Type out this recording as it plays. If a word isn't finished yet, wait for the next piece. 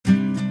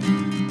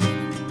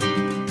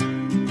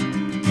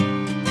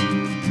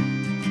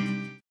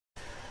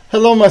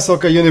Hello my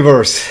soccer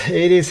universe,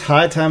 it is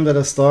high time that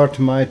I start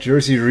my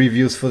jersey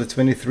reviews for the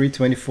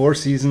 23-24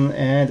 season,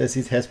 and as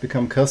it has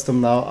become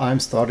custom now, I'm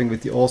starting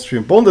with the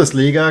Austrian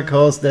Bundesliga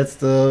because that's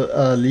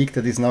the league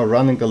that is now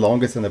running the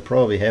longest and I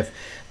probably have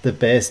the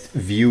best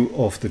view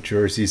of the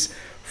jerseys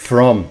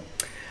from.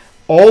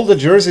 All the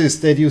jerseys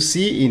that you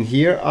see in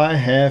here I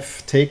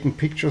have taken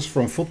pictures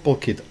from Football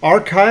Kit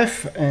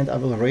Archive, and I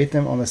will rate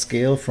them on a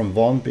scale from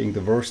 1 being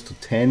the worst to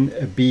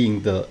 10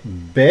 being the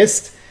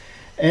best.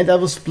 And I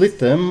will split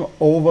them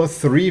over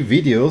 3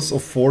 videos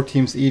of 4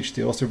 teams each.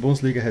 The Austria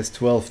Bundesliga has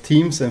 12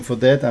 teams, and for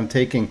that I'm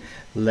taking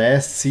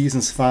last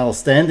season's final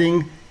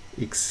standing,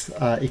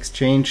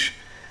 exchange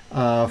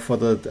for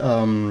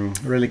the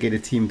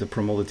relegated team, the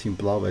promoted team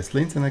Blau-Weiß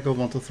Linz, and I go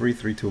 1, 2, 3,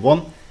 3, 2,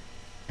 1,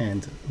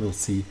 and we'll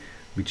see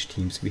which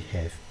teams we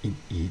have in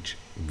each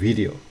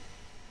video.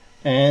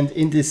 And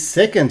in this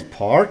second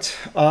part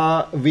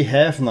we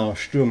have now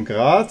Sturm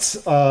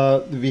Graz,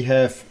 we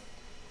have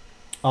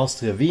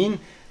Austria Wien,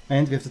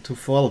 and we have the 2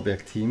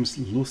 Vorarlberg teams,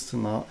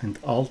 Lustenau and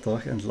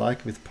Altach, and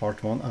like with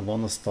part 1, I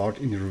want to start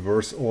in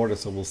reverse order,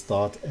 so we'll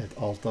start at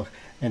Altach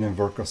and then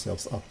work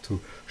ourselves up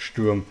to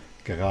Sturm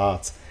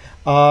Graz.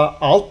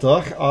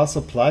 Altach are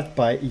supplied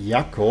by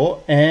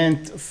Jaco,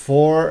 and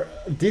for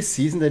this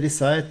season they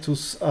decided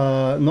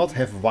to not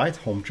have white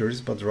home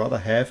jerseys, but rather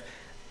have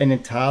an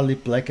entirely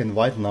black and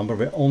white number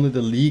where only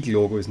the league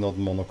logo is not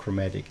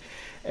monochromatic.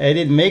 And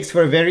it makes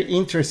for a very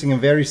interesting and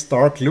very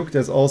stark look.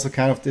 There's also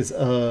kind of this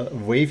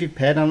wavy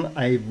pattern,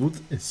 I would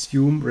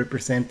assume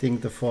representing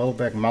the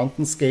Vorarlberg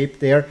mountainscape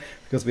there,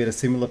 because we had a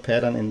similar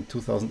pattern in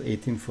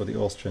 2018 for the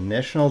Austrian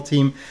national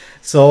team.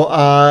 So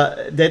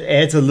that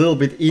adds a little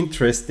bit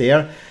interest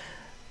there.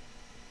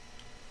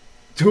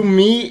 To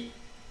me,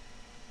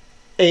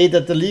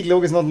 that the league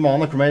logo is not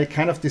monochromatic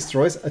kind of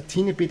destroys a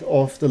teeny bit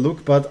of the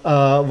look, but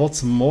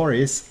what's more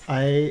is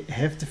I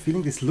have the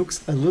feeling this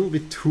looks a little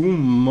bit too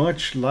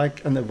much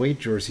like an away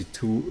jersey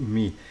to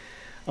me.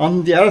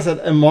 On the other side,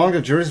 among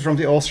the jerseys from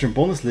the Austrian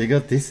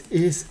Bundesliga, this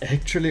is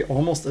actually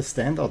almost a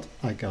standout,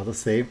 I gotta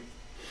say.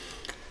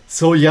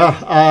 So yeah,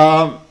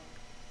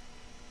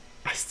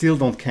 I still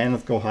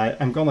cannot go high.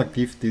 I'm gonna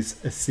give this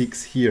a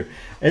 6 here.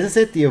 As I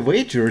said, the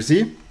away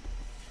jersey,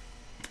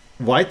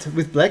 white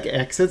with black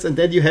accents, and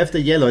then you have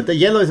the yellow. The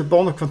yellow is a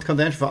bone of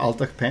contention for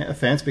Altach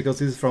fans because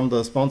this is from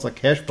the sponsor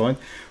Cashpoint,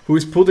 who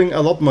is putting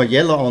a lot more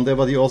yellow on there,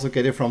 but you also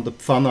get it from the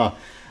Pfanner,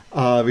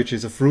 which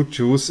is a fruit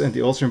juice, and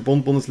the Austrian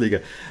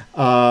Bundesliga.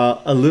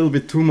 A little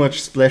bit too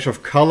much splash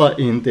of color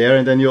in there,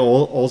 and then you're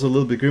also a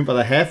little bit green. But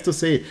I have to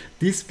say,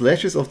 these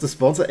splashes of the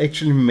sponsor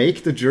actually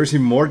make the jersey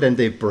more than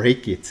they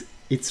break it.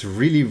 It's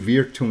really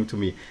weird to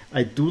me.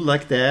 I do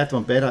like that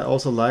one better. I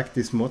also like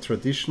this more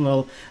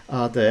traditional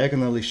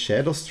diagonally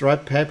shadow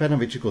stripe pattern,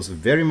 which goes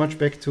very much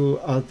back to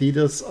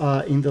Adidas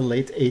in the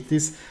late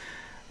 80s.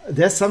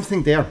 There's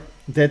something there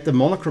that the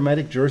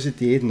monochromatic jersey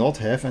did not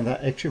have, and I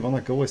actually want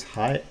to go as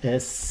high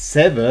as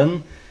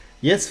 7.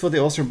 Yes, for the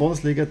Austrian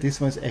Bundesliga,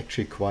 this one is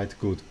actually quite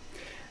good.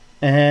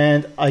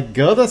 And I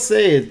gotta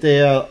say,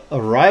 their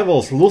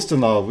rivals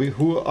Lustenau,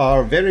 who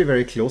are very,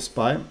 very close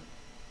by,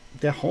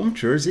 their home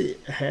jersey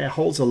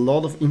holds a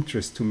lot of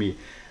interest to me.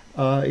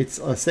 It's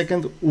a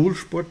second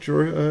Ulsport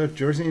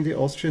jersey in the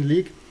Austrian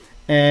league,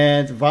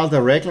 and while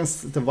the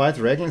white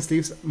raglan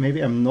sleeves maybe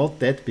I'm not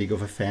that big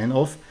of a fan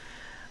of,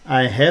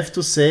 I have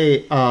to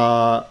say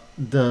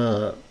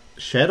the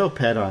shadow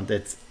pattern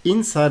that's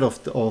inside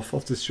of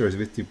this jersey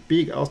with the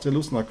big Austria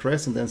Lustenau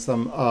crest and then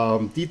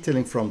some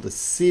detailing from the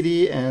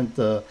city and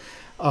the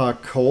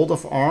coat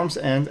of arms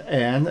and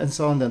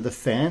so on, and the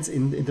fans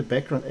in the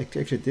background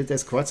actually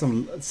there's quite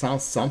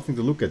something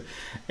to look at.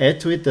 Add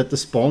to it that the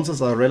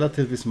sponsors are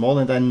relatively small,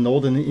 and I know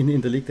that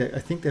in the league I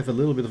think they have a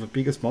little bit of a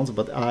bigger sponsor,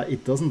 but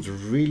it doesn't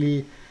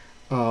really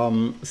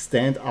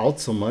stand out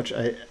so much.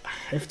 I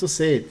have to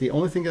say, the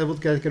only thing I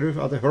would get rid of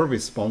are the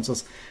Hervis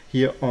sponsors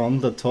here on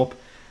the top.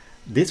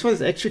 This one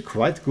is actually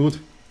quite good.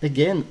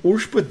 Again,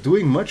 Ulsport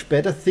doing much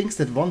better things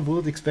that one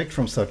would expect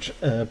from such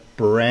a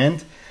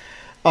brand.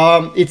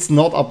 It's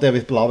not up there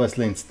with Blau-Weiß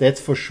Linz,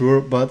 that's for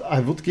sure, but I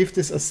would give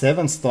this a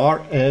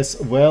 7-star as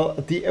well.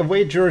 The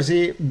away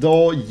jersey,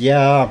 though,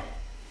 yeah,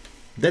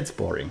 that's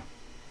boring.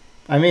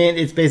 I mean,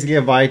 it's basically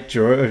a white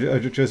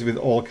jersey with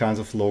all kinds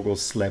of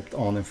logos slapped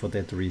on, and for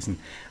that reason,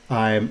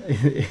 I'm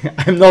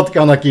not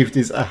gonna give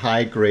this a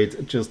high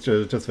grade. Just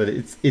for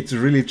it. It's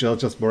really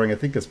just boring. I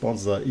think the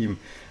sponsors are even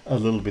a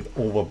little bit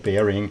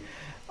overbearing.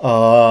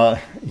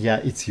 Yeah,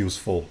 it's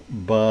useful,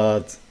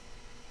 but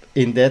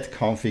in that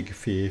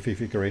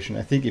configuration,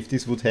 I think if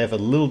this would have a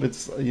little bit,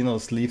 you know,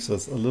 sleeves,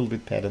 a little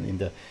bit pattern in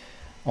there,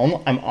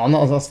 I'm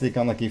honestly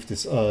gonna give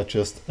this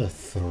just a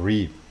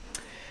 3.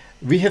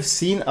 We have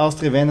seen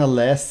Austria Wien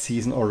last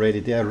season already.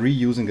 They are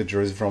reusing a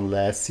jersey from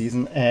last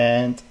season,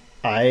 and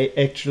I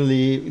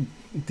actually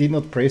did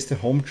not praise the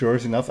home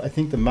jersey enough. I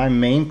think that my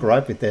main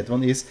gripe with that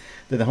one is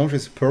that the home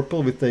jersey is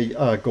purple with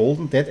the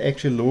golden. That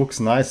actually looks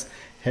nice.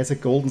 has a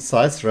golden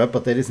side strap,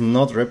 but that is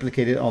not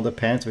replicated on the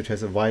pants, which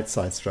has a white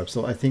side strap.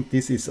 So I think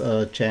this is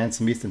a chance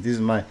missed, and this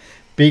is my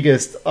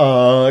biggest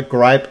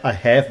gripe I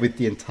have with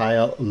the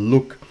entire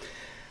look.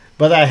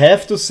 But I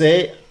have to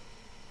say,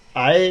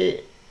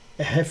 I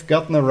have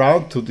gotten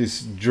around to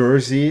this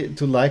jersey,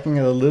 to liking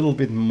it a little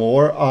bit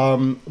more,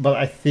 but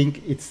I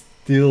think it's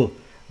still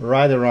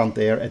right around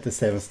there at the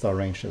 7-star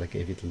range that I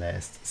gave it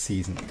last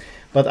season.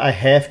 But I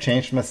have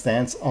changed my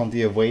stance on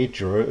the away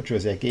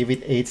jersey. I gave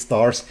it 8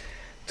 stars.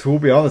 To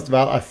be honest,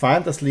 while I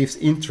find the sleeves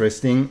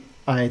interesting,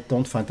 I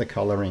don't find the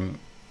coloring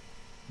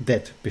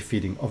that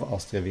befitting of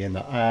Austria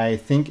Vienna. I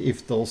think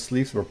if those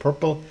sleeves were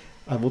purple,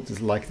 I would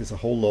like this a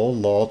whole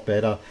lot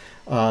better.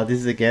 This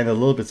is again a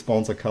little bit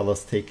sponsor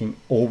colors taking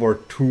over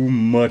too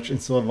much,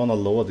 and so I want to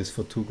lower this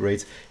for 2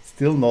 grades.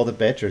 Still not a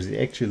bad jersey.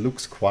 It actually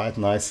looks quite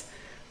nice,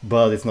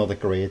 but it's not a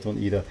great one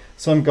either.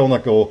 So I'm gonna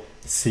go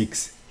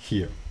 6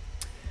 here.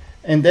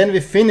 And then we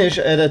finish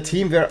at a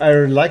team where I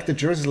liked the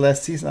jersey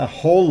last season a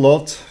whole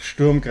lot,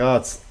 Sturm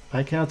Graz.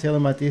 I cannot tell you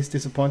my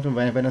disappointment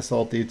when I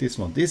saw this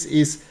one. This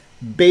is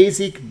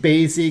basic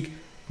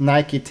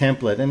Nike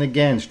template. And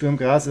again, Sturm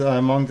Graz are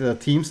among the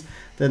teams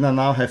that I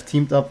now have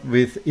teamed up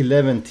with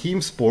 11 Team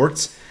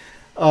Sports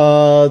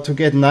to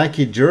get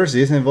Nike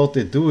jerseys. And what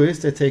they do is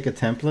they take a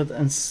template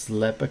and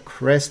slap a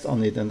crest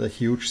on it and a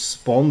huge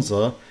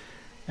sponsor.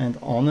 And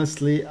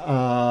honestly,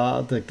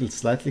 the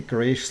slightly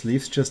grayish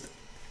sleeves just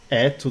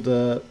add to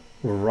the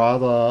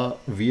rather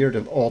weird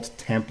and odd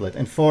template.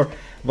 And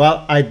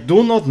while I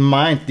do not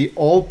mind the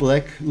all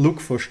black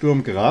look for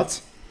Sturm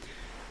Graz,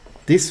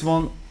 this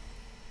one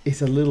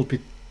is a little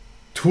bit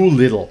too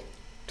little,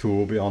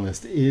 to be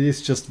honest. It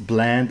is just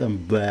bland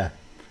and blah.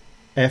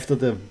 After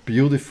the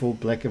beautiful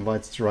black and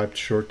white striped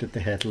shirt that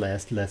they had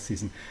last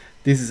season,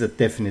 this is a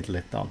definite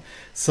letdown.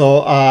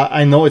 So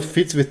I know it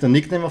fits with the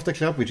nickname of the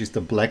club, which is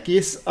the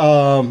Blackies,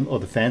 or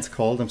the fans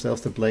call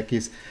themselves the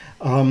Blackies.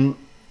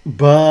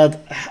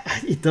 But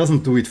it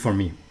doesn't do it for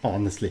me,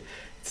 honestly.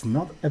 It's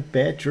not a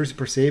bad jersey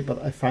per se,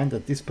 but I find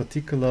that this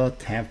particular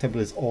template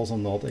is also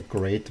not a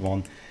great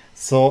one.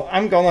 So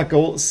I'm gonna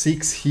go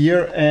 6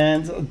 here.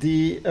 And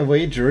the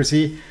away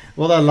jersey,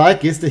 what I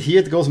like is that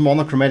here it goes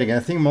monochromatic. And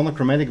I think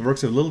monochromatic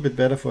works a little bit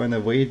better for an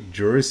away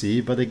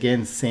jersey, but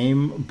again,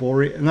 same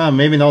boring, no,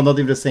 maybe not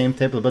even the same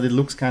template, but it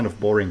looks kind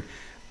of boring.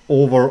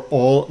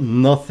 Overall,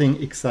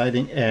 nothing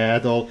exciting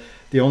at all.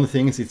 The only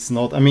thing is it's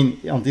not, I mean,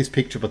 on this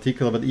picture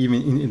particular, but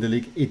even in the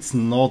league, it's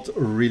not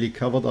really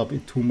covered up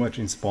in too much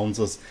in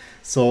sponsors.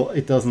 So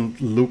it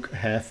doesn't look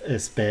half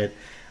as bad.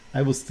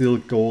 I will still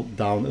go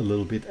down a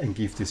little bit and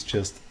give this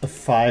just a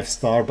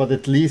 5-star, but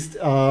at least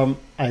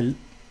it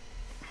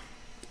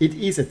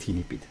is a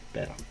teeny bit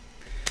better.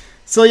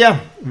 So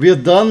yeah, we're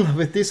done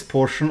with this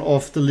portion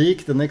of the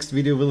league. The next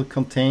video will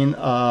contain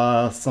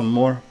some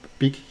more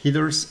big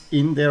hitters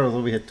in there,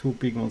 although we had 2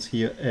 big ones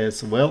here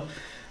as well.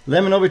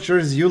 Let me know which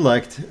jerseys you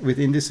liked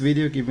within this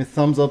video. Give me a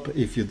thumbs up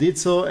if you did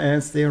so,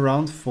 and stay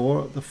around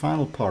for the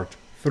final part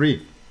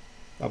 3.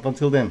 Up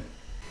until then.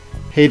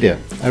 Hey there,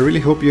 I really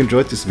hope you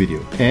enjoyed this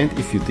video, and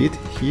if you did,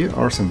 here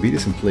are some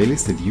videos and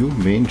playlists that you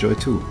may enjoy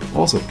too.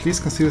 Also, please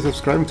consider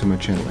subscribing to my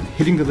channel and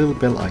hitting the little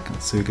bell icon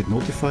so you get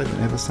notified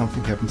whenever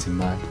something happens in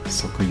my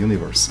soccer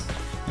universe.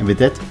 And with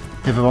that,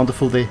 have a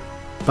wonderful day.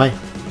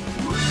 Bye!